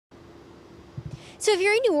So if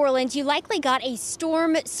you're in New Orleans, you likely got a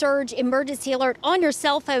storm surge emergency alert on your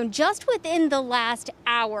cell phone just within the last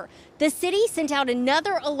hour. The city sent out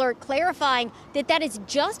another alert clarifying that that is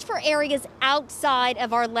just for areas outside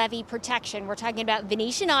of our levee protection. We're talking about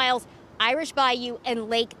Venetian Isles, Irish Bayou,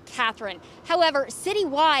 and Lake Catherine. However,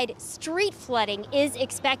 citywide street flooding is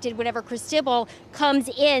expected whenever Cristobal comes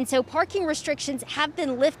in, so parking restrictions have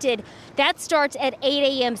been lifted. That starts at 8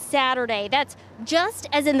 a.m. Saturday. That's just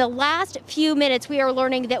as in the last few minutes we are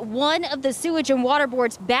learning that one of the Sewage and Water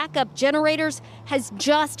Board's backup generators has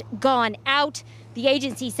just gone out. The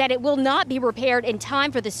agency said it will not be repaired in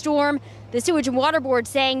time for the storm. The Sewage and Water Board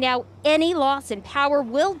saying now any loss in power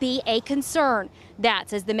will be a concern.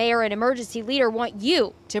 That's as the mayor and emergency leader want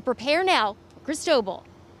you to prepare now for Cristobal.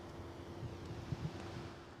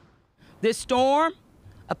 This storm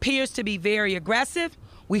appears to be very aggressive.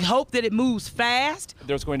 We hope that it moves fast.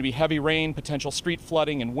 There's going to be heavy rain, potential street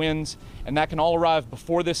flooding and winds, and that can all arrive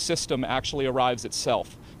before this system actually arrives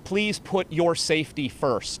itself. Please put your safety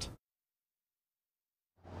first.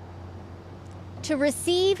 To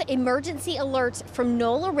receive emergency alerts from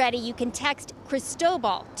NOLA Ready, you can text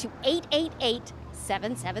Cristobal to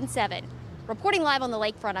 888-777. Reporting live on the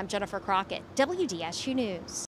lakefront, I'm Jennifer Crockett, WDSU News.